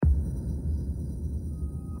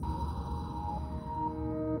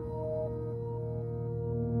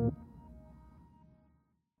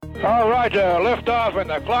All right, lift-off, and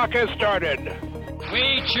the clock has started.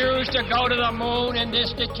 We choose to go to the moon in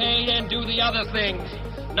this decade and do the other things,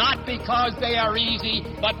 not because they are easy,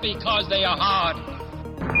 but because they are hard.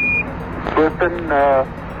 Houston,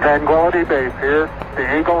 Tranquility Base here.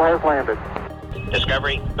 The Eagle has landed.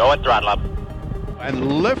 Discovery, go at throttle up. And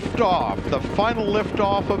liftoff, the final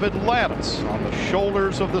liftoff of Atlantis on the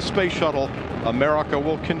shoulders of the space shuttle. America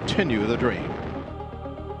will continue the dream.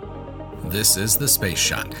 This is The Space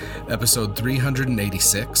Shot, episode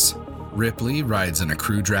 386. Ripley rides in a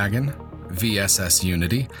Crew Dragon, VSS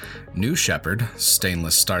Unity, New Shepard,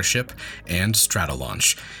 Stainless Starship, and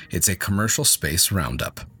Stratolaunch. It's a commercial space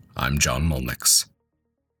roundup. I'm John Molnix.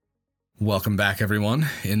 Welcome back, everyone.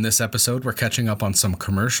 In this episode, we're catching up on some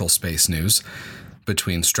commercial space news.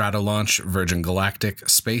 Between Stratolaunch, Virgin Galactic,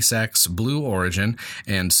 SpaceX, Blue Origin,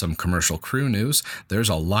 and some commercial crew news, there's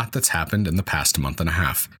a lot that's happened in the past month and a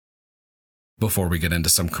half. Before we get into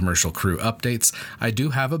some commercial crew updates, I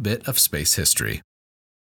do have a bit of space history.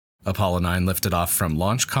 Apollo 9 lifted off from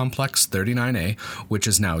Launch Complex 39A, which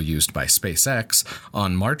is now used by SpaceX,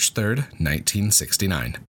 on March 3,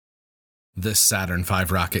 1969. This Saturn V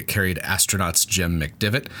rocket carried astronauts Jim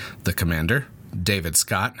McDivitt, the commander, David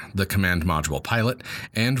Scott, the command module pilot,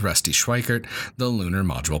 and Rusty Schweickart, the lunar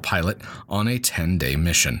module pilot, on a 10-day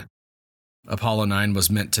mission. Apollo 9 was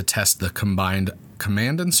meant to test the combined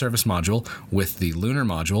command and service module with the lunar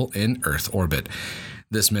module in Earth orbit.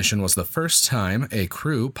 This mission was the first time a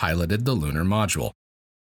crew piloted the lunar module.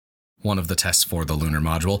 One of the tests for the lunar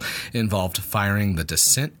module involved firing the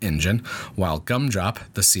descent engine, while Gumdrop,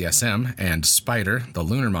 the CSM, and Spider, the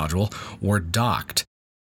lunar module, were docked.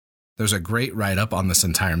 There's a great write-up on this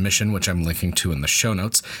entire mission, which I'm linking to in the show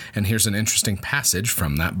notes, and here's an interesting passage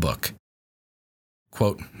from that book.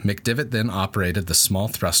 Quote, McDivitt then operated the small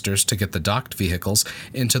thrusters to get the docked vehicles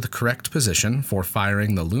into the correct position for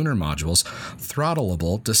firing the lunar module's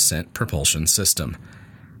throttleable descent propulsion system.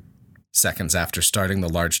 Seconds after starting the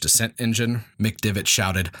large descent engine, McDivitt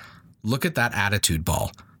shouted, "Look at that attitude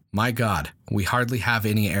ball. My God, we hardly have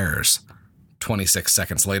any errors." 26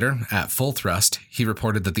 seconds later, at full thrust, he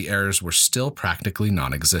reported that the errors were still practically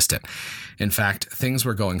non-existent. In fact, things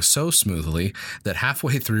were going so smoothly that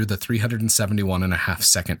halfway through the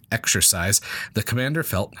 371.5-second exercise, the commander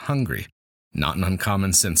felt hungry. Not an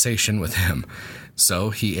uncommon sensation with him.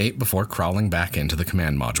 So he ate before crawling back into the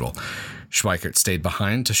command module. Schweickart stayed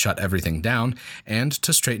behind to shut everything down and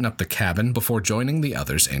to straighten up the cabin before joining the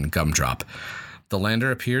others in Gumdrop. The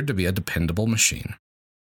lander appeared to be a dependable machine.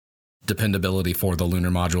 Dependability for the lunar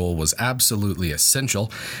module was absolutely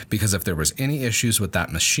essential because if there was any issues with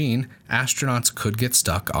that machine, astronauts could get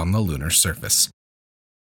stuck on the lunar surface.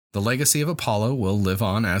 The legacy of Apollo will live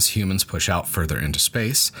on as humans push out further into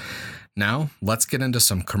space. Now, let's get into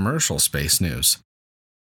some commercial space news.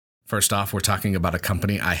 First off, we're talking about a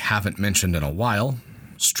company I haven't mentioned in a while.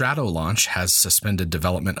 Stratolaunch has suspended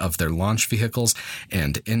development of their launch vehicles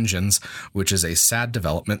and engines, which is a sad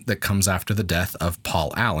development that comes after the death of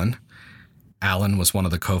Paul Allen. Allen was one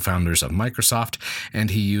of the co-founders of Microsoft,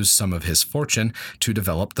 and he used some of his fortune to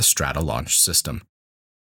develop the Stratolaunch system.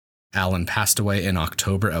 Allen passed away in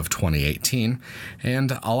October of 2018,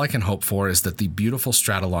 and all I can hope for is that the beautiful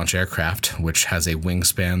Stratolaunch aircraft, which has a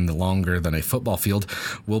wingspan longer than a football field,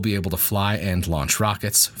 will be able to fly and launch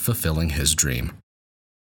rockets, fulfilling his dream.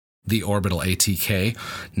 The orbital ATK,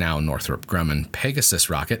 now Northrop Grumman Pegasus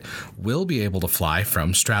rocket, will be able to fly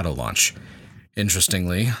from Stratolaunch.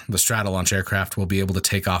 Interestingly, the Stratolaunch aircraft will be able to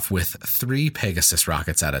take off with 3 Pegasus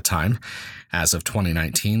rockets at a time. As of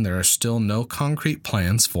 2019, there are still no concrete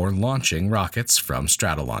plans for launching rockets from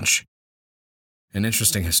Stratolaunch. An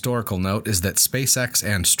interesting historical note is that SpaceX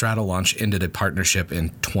and Stratolaunch ended a partnership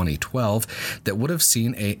in 2012 that would have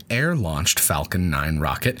seen an air-launched Falcon 9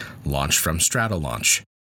 rocket launch from Stratolaunch.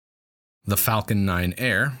 The Falcon 9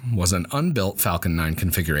 Air was an unbuilt Falcon 9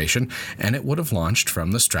 configuration, and it would have launched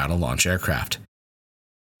from the Stratolaunch aircraft.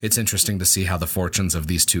 It's interesting to see how the fortunes of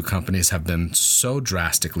these two companies have been so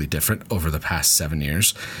drastically different over the past 7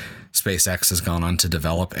 years. SpaceX has gone on to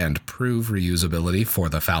develop and prove reusability for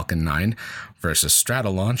the Falcon 9 versus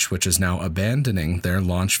Stratolaunch, which is now abandoning their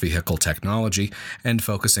launch vehicle technology and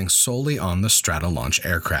focusing solely on the Stratolaunch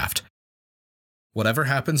aircraft. Whatever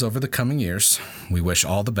happens over the coming years, we wish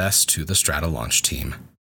all the best to the Stratolaunch team.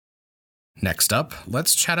 Next up,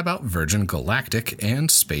 let's chat about Virgin Galactic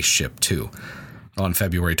and Spaceship Two. On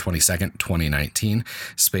February 22, 2019,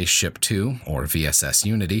 Spaceship Two, or VSS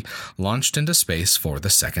Unity, launched into space for the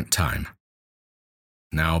second time.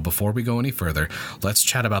 Now, before we go any further, let's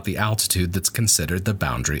chat about the altitude that's considered the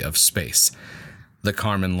boundary of space. The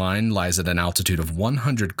Kármán line lies at an altitude of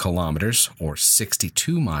 100 kilometers, or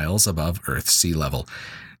 62 miles above Earth sea level.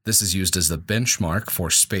 This is used as the benchmark for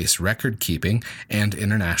space record keeping and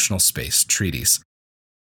international space treaties.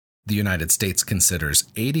 The United States considers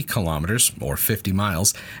 80 kilometers, or 50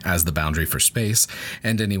 miles, as the boundary for space,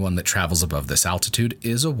 and anyone that travels above this altitude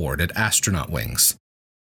is awarded astronaut wings.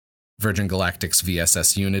 Virgin Galactic's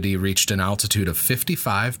VSS Unity reached an altitude of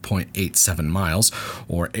 55.87 miles,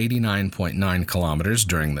 or 89.9 kilometers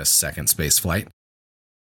during this second spaceflight.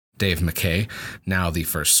 Dave McKay, now the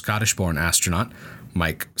first Scottish-born astronaut,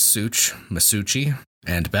 Mike Masucci,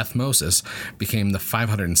 and Beth Moses became the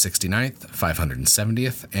 569th,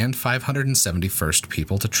 570th, and 571st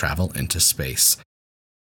people to travel into space.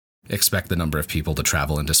 Expect the number of people to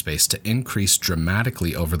travel into space to increase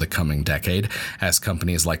dramatically over the coming decade as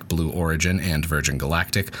companies like Blue Origin and Virgin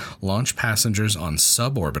Galactic launch passengers on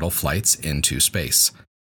suborbital flights into space.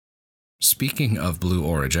 Speaking of Blue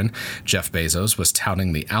Origin, Jeff Bezos was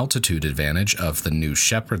touting the altitude advantage of the New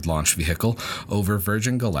Shepard launch vehicle over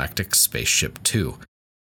Virgin Galactic's Spaceship Two.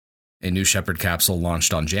 A New Shepard capsule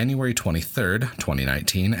launched on January 23,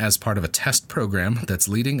 2019, as part of a test program that's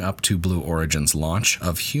leading up to Blue Origin's launch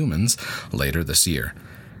of humans later this year.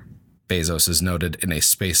 Bezos is noted in a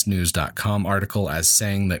spacenews.com article as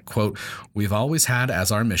saying that, quote, "We've always had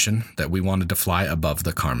as our mission that we wanted to fly above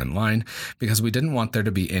the Kármán line because we didn't want there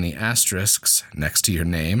to be any asterisks next to your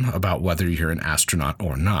name about whether you're an astronaut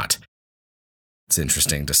or not." It's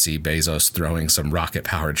interesting to see Bezos throwing some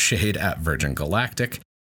rocket-powered shade at Virgin Galactic.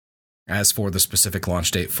 As for the specific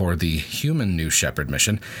launch date for the human New Shepard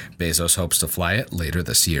mission, Bezos hopes to fly it later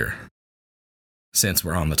this year. Since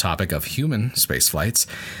we're on the topic of human spaceflights,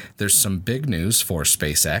 there's some big news for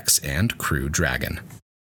SpaceX and Crew Dragon.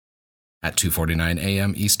 At 2:49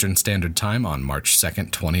 a.m. Eastern Standard Time on March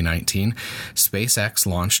 2, 2019, SpaceX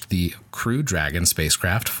launched the Crew Dragon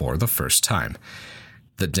spacecraft for the first time.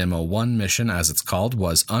 The Demo 1 mission, as it's called,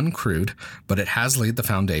 was uncrewed, but it has laid the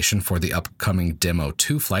foundation for the upcoming Demo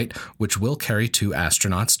 2 flight, which will carry 2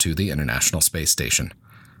 astronauts to the International Space Station.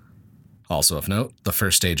 Also of note, the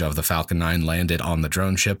first stage of the Falcon 9 landed on the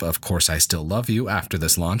drone ship Of Course I Still Love You after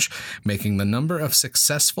this launch, making the number of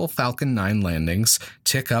successful Falcon 9 landings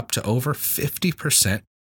tick up to over 50%,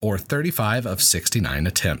 or 35 of 69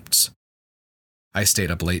 attempts. I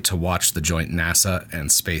stayed up late to watch the joint NASA and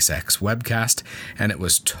SpaceX webcast, and it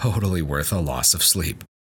was totally worth a loss of sleep.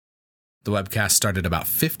 The webcast started about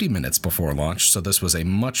 50 minutes before launch, so this was a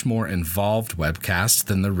much more involved webcast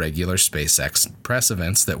than the regular SpaceX press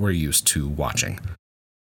events that we're used to watching.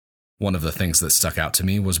 One of the things that stuck out to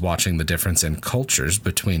me was watching the difference in cultures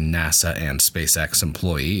between NASA and SpaceX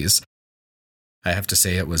employees. I have to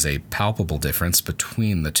say it was a palpable difference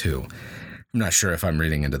between the two. I'm not sure if I'm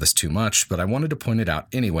reading into this too much, but I wanted to point it out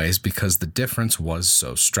anyways because the difference was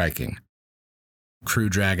so striking. Crew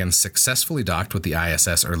Dragon successfully docked with the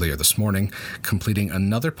ISS earlier this morning, completing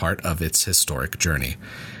another part of its historic journey.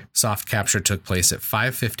 Soft capture took place at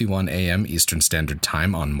 5:51 a.m. Eastern Standard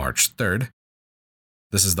Time on March 3rd.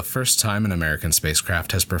 This is the first time an American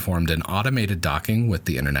spacecraft has performed an automated docking with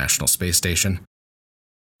the International Space Station.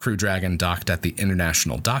 Crew Dragon docked at the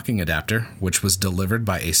International Docking Adapter, which was delivered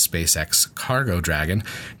by a SpaceX Cargo Dragon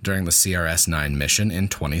during the CRS-9 mission in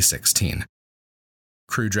 2016.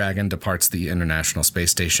 Crew Dragon departs the International Space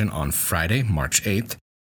Station on Friday, March 8th.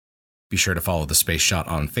 Be sure to follow the Space Shot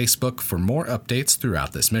on Facebook for more updates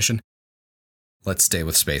throughout this mission. Let's stay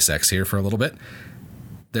with SpaceX here for a little bit.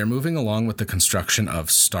 They're moving along with the construction of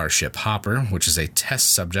Starship Hopper, which is a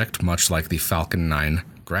test subject much like the Falcon 9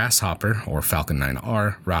 Grasshopper or Falcon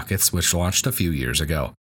 9R rockets, which launched a few years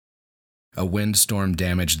ago. A windstorm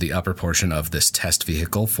damaged the upper portion of this test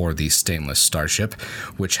vehicle for the stainless Starship,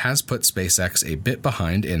 which has put SpaceX a bit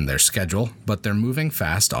behind in their schedule, but they're moving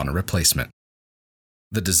fast on a replacement.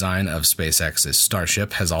 The design of SpaceX's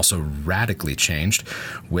Starship has also radically changed,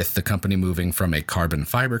 with the company moving from a carbon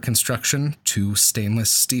fiber construction to stainless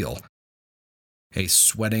steel. A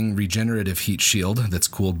sweating regenerative heat shield that's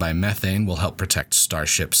cooled by methane will help protect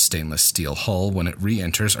Starship's stainless steel hull when it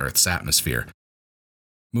re-enters Earth's atmosphere.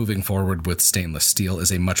 Moving forward with stainless steel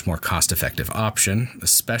is a much more cost-effective option,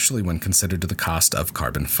 especially when considered to the cost of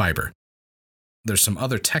carbon fiber. There's some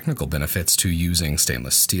other technical benefits to using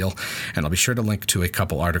stainless steel, and I'll be sure to link to a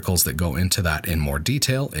couple articles that go into that in more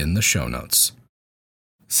detail in the show notes.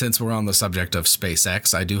 Since we're on the subject of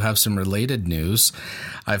SpaceX, I do have some related news.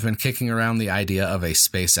 I've been kicking around the idea of a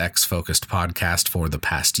SpaceX-focused podcast for the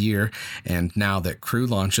past year, and now that crew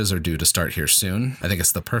launches are due to start here soon, I think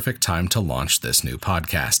it's the perfect time to launch this new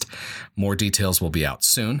podcast. More details will be out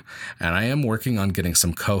soon, and I am working on getting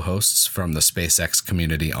some co-hosts from the SpaceX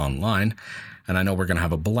community online. and I know we're going to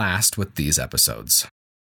have a blast with these episodes.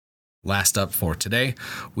 Last up for today,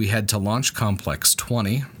 we head to Launch Complex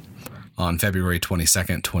 20. On February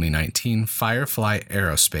 22nd, 2019, Firefly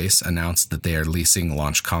Aerospace announced that they are leasing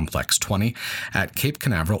Launch Complex 20 at Cape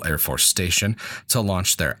Canaveral Air Force Station to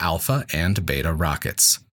launch their Alpha and Beta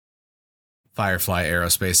rockets. Firefly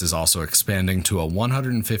Aerospace is also expanding to a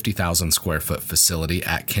 150,000 square foot facility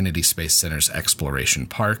at Kennedy Space Center's Exploration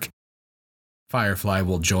Park. Firefly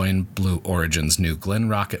will join Blue Origin's New Glenn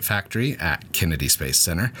rocket factory at Kennedy Space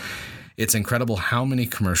Center. It's incredible how many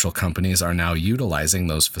commercial companies are now utilizing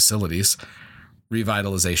those facilities.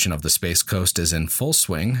 Revitalization of the Space Coast is in full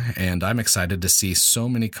swing, and I'm excited to see so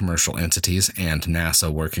many commercial entities and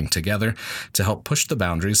NASA working together to help push the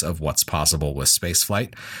boundaries of what's possible with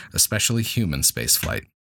spaceflight, especially human spaceflight.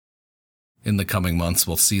 In the coming months,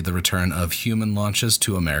 we'll see the return of human launches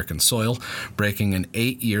to American soil, breaking an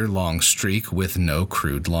 8-year-long streak with no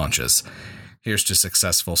crewed launches. Here's to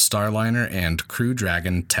successful Starliner and Crew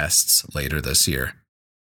Dragon tests later this year.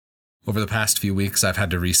 Over the past few weeks, I've had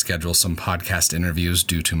to reschedule some podcast interviews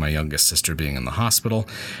due to my youngest sister being in the hospital.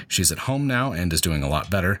 She's at home now and is doing a lot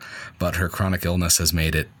better, but her chronic illness has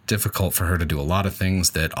made it difficult for her to do a lot of things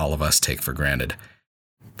that all of us take for granted.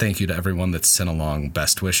 Thank you to everyone that's sent along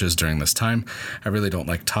best wishes during this time. I really don't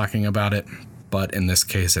like talking about it, but in this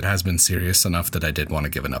case, it has been serious enough that I did want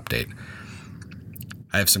to give an update.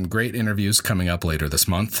 I have some great interviews coming up later this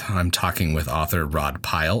month. I'm talking with author Rod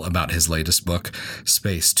Pyle about his latest book,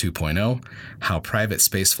 Space 2.0, How Private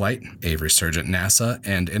Spaceflight, a Resurgent NASA,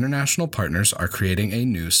 and International Partners are Creating a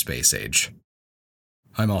New Space Age.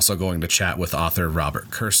 I'm also going to chat with author Robert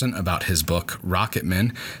Kurson about his book, Rocket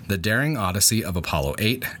Men, The Daring Odyssey of Apollo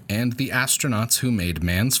 8, and the astronauts who made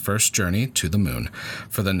man's first journey to the moon,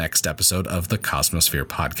 for the next episode of the Cosmosphere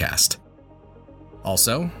podcast.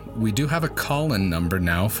 Also, we do have a call-in number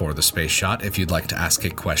now for the Space Shot if you'd like to ask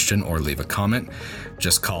a question or leave a comment.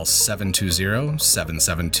 Just call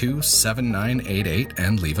 720-772-7988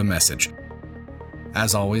 and leave a message.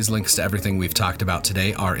 As always, links to everything we've talked about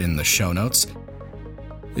today are in the show notes.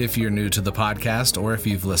 If you're new to the podcast or if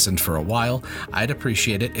you've listened for a while, I'd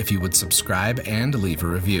appreciate it if you would subscribe and leave a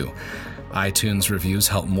review. iTunes reviews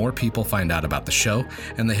help more people find out about the show,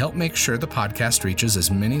 and they help make sure the podcast reaches as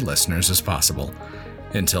many listeners as possible.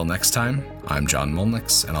 Until next time, I'm John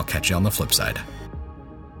Molnix, and I'll catch you on the flip side.